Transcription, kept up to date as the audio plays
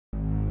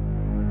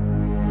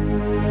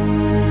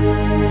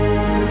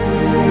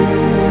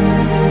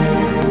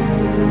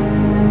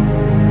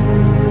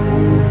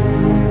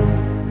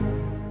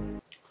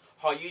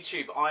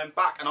YouTube, I am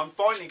back and I'm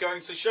finally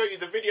going to show you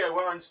the video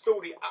where I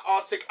installed the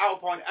Arctic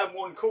Alpine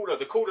M1 cooler.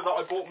 The cooler that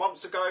I bought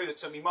months ago, that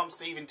took me months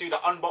to even do the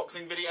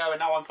unboxing video, and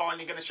now I'm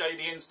finally going to show you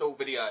the install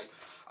video.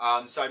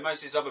 So most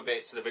of these other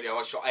bits of the video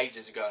I shot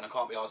ages ago and I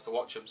can't be asked to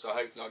watch them, so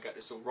hopefully I'll get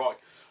this all right.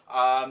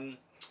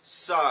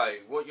 So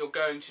what you're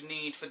going to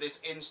need for this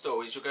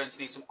install is you're going to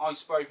need some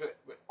Isopro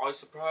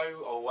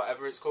or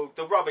whatever it's called,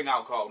 the rubbing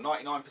alcohol,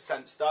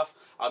 99% stuff.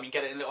 You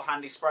get it in a little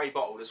handy spray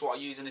bottle. That's what I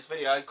use in this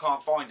video.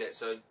 Can't find it,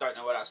 so don't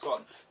know where that's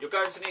gone. You're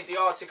going to need the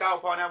Arctic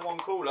Alpine M1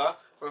 cooler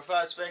for the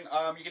first thing.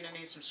 You're going to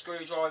need some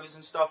screwdrivers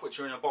and stuff, which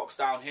are in a box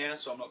down here,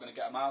 so I'm not going to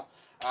get them out.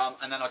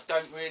 And then I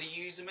don't really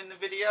use them in the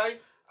video.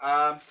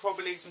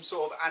 Probably some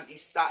sort of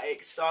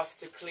anti-static stuff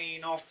to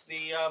clean off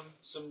the,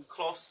 some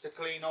cloths to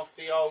clean off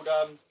the old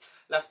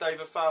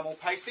leftover thermal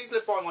paste. These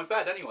live by my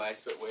bed anyway, it's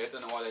a bit weird,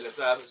 don't know why they live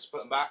there, but just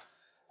put them back.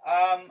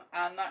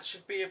 And that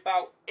should be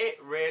about it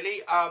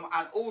really.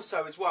 And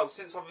also as well,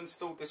 since I've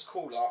installed this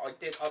cooler, I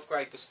did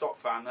upgrade the stock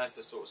fan. There's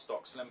the sort of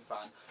stock slim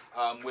fan,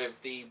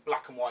 with the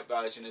black and white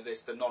version of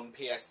this, the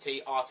non-PST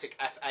Arctic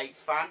F8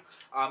 fan.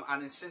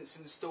 And since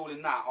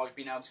installing that, I've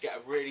been able to get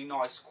a really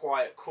nice,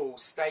 quiet, cool,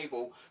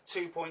 stable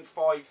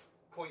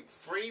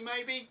 2.5.3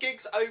 maybe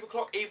gigs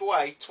overclock. Either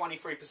way,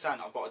 23%.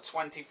 I've got a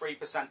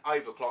 23%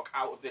 overclock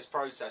out of this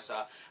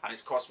processor, and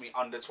it's cost me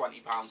under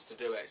 £20 to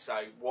do it.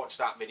 So watch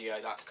that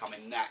video, that's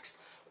coming next.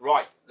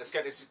 Right, let's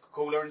get this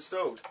cooler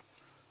installed.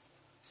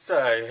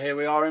 So here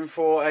we are in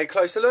for a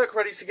closer look,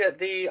 ready to get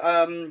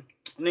the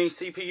new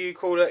CPU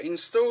cooler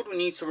installed. We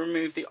need to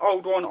remove the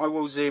old one. I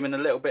will zoom in a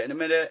little bit in a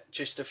minute,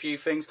 just a few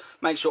things.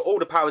 Make sure all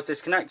the power is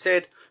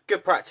disconnected.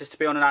 Good practice to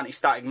be on an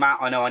anti-static mat.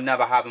 I know I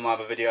never have in my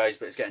other videos,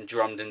 but it's getting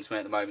drummed into me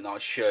at the moment that I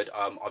should.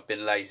 I've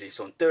been lazy,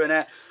 so I'm doing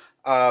it.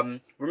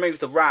 Remove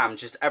the RAM,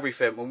 just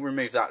everything. We'll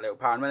remove that little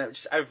power in a minute.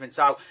 Just everything's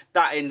out.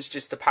 That end's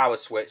just the power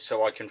switch,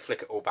 so I can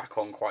flick it all back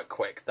on quite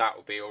quick. That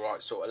will be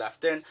alright, sort of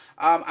left in.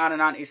 And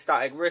an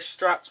anti-static wrist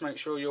strap to make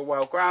sure you're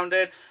well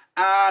grounded.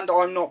 And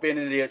I'm not being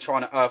an idiot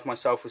trying to earth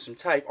myself with some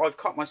tape. I've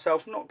cut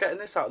myself not getting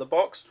this out of the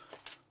box,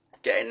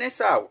 getting this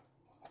out.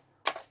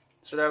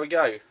 So there we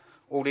go.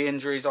 All the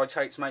injuries I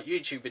take to make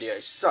YouTube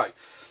videos. So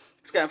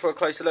let's get in for a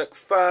closer look.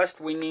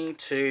 First, we need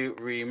to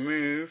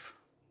remove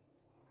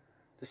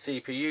the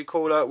CPU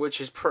cooler,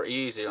 which is pretty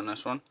easy on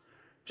this one.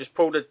 Just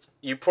pull the,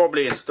 you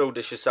probably installed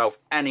this yourself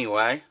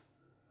anyway,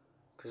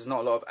 because there's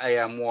not a lot of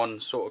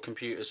AM1 sort of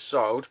computers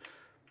sold.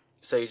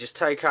 So you just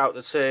take out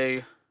the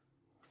two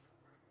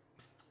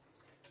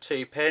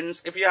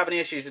pins. If you have any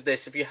issues with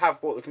this, if you have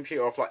bought the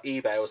computer off like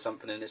eBay or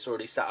something and it's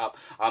already set up,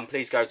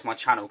 please go to my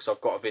channel, because I've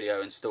got a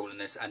video installing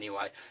this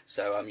anyway.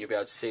 So you'll be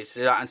able to see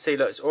that, and see,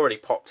 look, it's already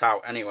popped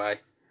out anyway.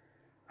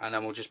 And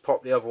then we'll just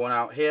pop the other one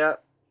out here.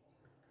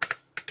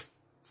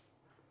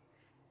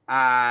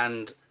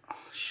 And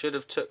should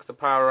have took the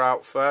power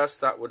out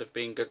first. That would have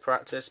been good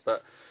practice,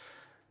 but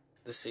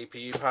the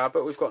CPU power,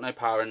 but we've got no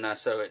power in there,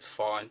 so it's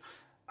fine.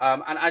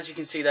 And as you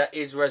can see, there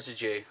is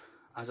residue,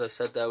 as I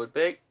said there would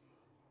be.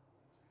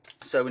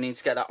 So we need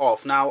to get that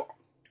off. Now,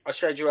 I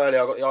showed you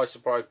earlier, I got the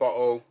Isopro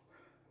bottle,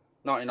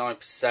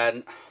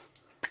 99%.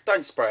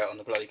 Don't spray it on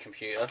the bloody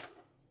computer.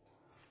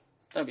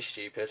 Don't be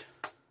stupid.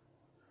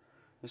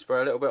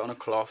 Spray a little bit on a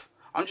cloth.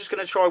 I'm just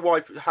going to try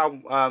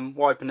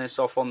wiping this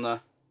off on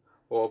the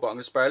wall, but I'm going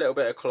to spray a little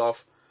bit of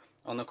cloth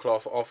on the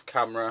cloth off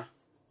camera.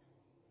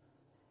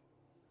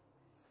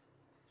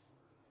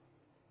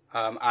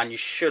 And you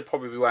should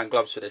probably be wearing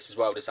gloves for this as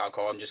well, this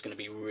alcohol. I'm just going to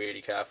be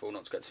really careful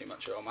not to get too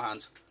much of it on my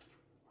hands.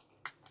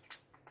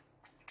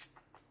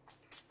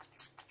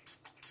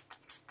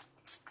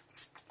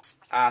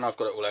 And I've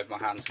got it all over my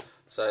hands,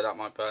 so that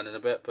might burn in a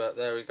bit, but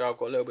there we go. I've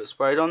got a little bit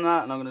sprayed on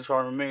that, and I'm going to try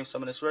and remove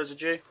some of this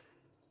residue.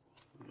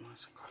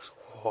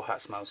 Oh,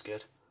 that smells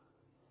good.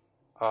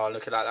 Oh,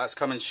 look at that. That's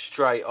coming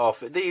straight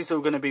off. These are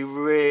going to be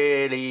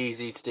really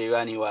easy to do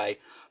anyway,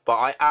 but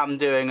I am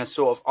doing a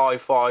sort of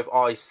i5,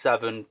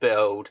 i7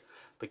 build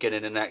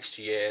beginning of next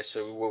year,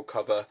 so we will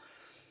cover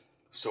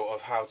sort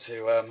of how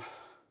to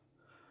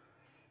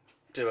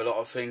do a lot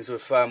of things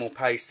with thermal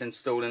paste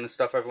installing and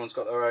stuff. Everyone's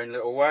got their own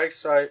little way,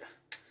 so...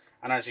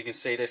 And as you can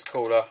see, this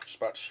cooler, I'm just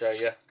about to show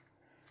you,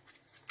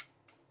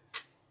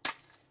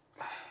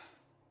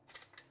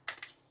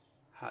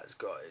 has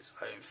got its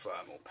own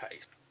thermal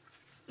paste.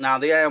 Now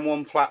the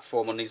AM1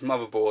 platform on these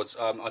motherboards,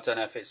 I don't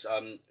know if it's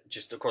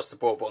just across the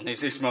board, but on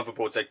these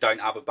motherboards they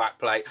don't have a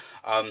backplate.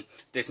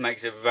 This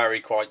makes it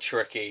quite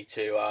tricky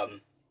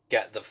to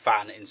get the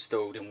fan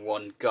installed in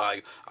one go.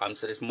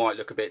 So this might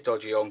look a bit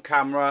dodgy on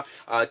camera.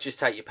 Just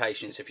take your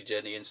patience if you're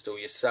doing the install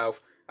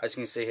yourself. As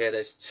you can see here,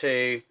 there's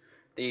two.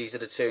 These are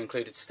the two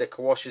included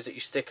sticker washers that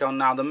you stick on.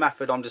 Now the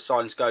method I'm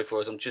deciding to go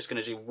for is I'm just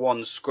going to do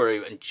one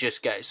screw and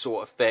just get it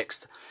sort of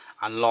fixed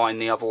and line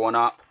the other one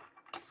up,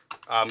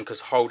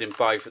 because holding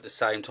both at the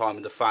same time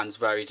with the fan's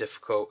very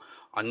difficult.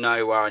 I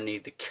know where I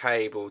need the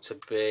cable to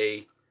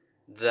be,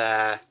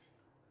 there,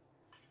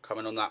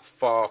 coming on that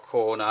far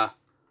corner.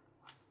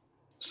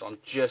 So I'm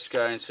just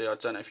going to, I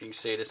don't know if you can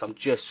see this, I'm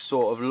just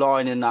sort of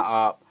lining that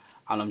up,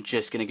 and I'm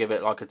just going to give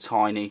it like a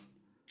tiny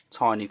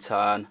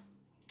turn.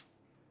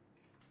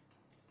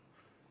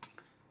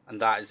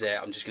 and that is it.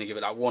 I'm just going to give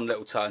it that one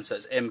little turn so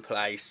it's in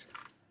place.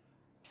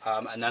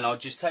 And then I'll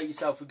just take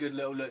yourself a good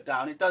little look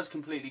down. It does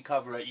completely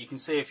cover it. You can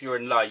see if you're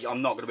in low,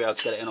 I'm not going to be able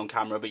to get it in on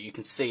camera, but you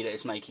can see that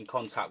it's making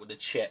contact with the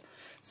chip.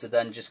 So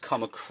then just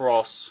come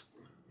across,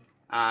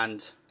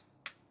 and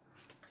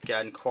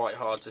again, quite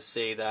hard to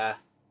see there.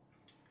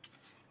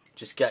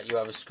 Just get your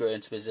other screw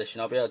into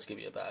position. I'll be able to give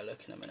you a better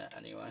look in a minute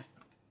anyway.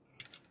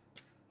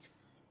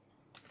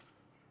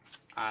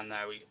 And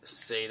there we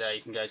see, there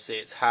you can go see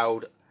it's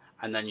held,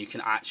 and then you can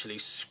actually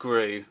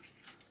screw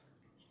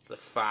the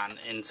fan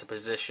into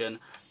position.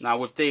 Now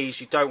with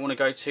these, you don't want to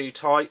go too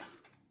tight.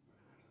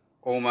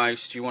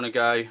 Almost, you want to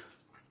go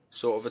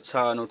sort of a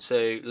turn or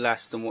two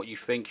less than what you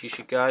think you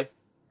should go.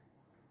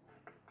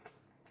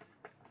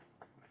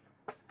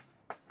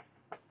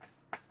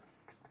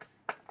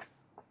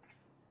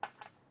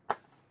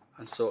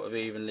 And sort of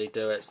evenly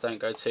do it, so don't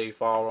go too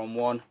far on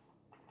one.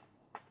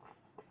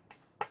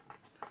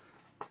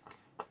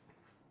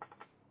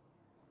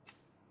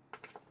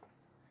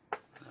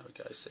 There we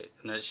go, see,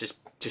 and it's just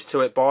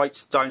till it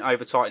bites. Don't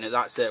over tighten it.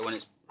 That's it. When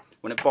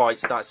it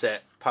bites, that's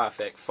it.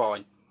 Perfect.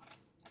 Fine.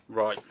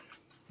 Right.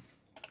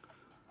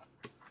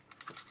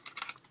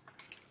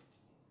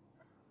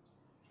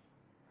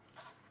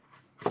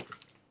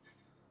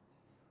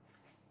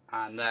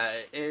 And there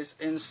it is,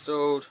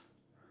 installed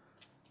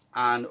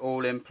and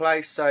all in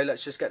place. So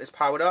let's just get this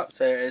powered up.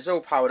 So it's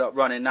all powered up,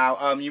 running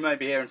now. You may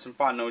be hearing some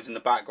fan noise in the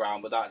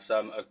background, but that's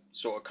a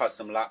sort of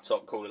custom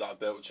laptop cooler that I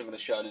built, which I'm going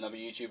to show in another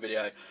YouTube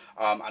video,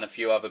 and a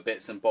few other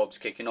bits and bobs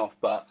kicking off.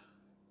 But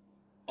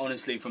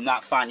honestly, from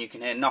that fan you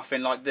can hear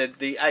nothing. Like the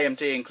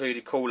AMD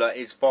included cooler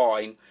is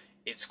fine,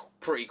 it's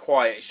pretty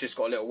quiet, it's just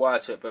got a little whir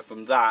to it, but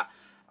from that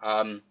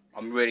I'm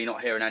really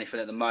not hearing anything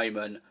at the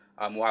moment.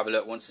 We'll have a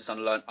look once it's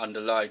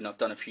under load, and I've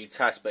done a few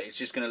tests, but it's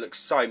just going to look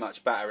so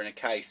much better in a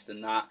case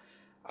than that,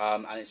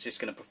 and it's just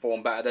going to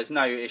perform better. There's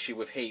no issue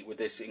with heat with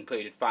this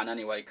included fan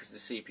anyway, because the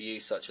CPU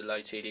is such a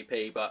low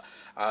TDP, but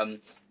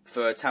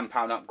for a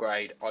 £10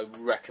 upgrade, I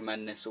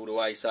recommend this all the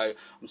way. So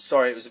I'm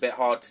sorry it was a bit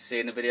hard to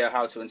see in the video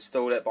how to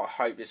install it, but I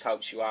hope this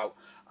helps you out.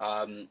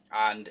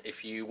 And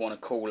if you want a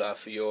cooler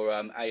for your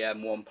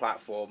AM1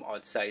 platform,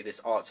 I'd say this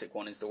Arctic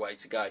one is the way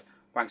to go.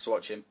 Thanks for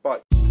watching.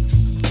 Bye.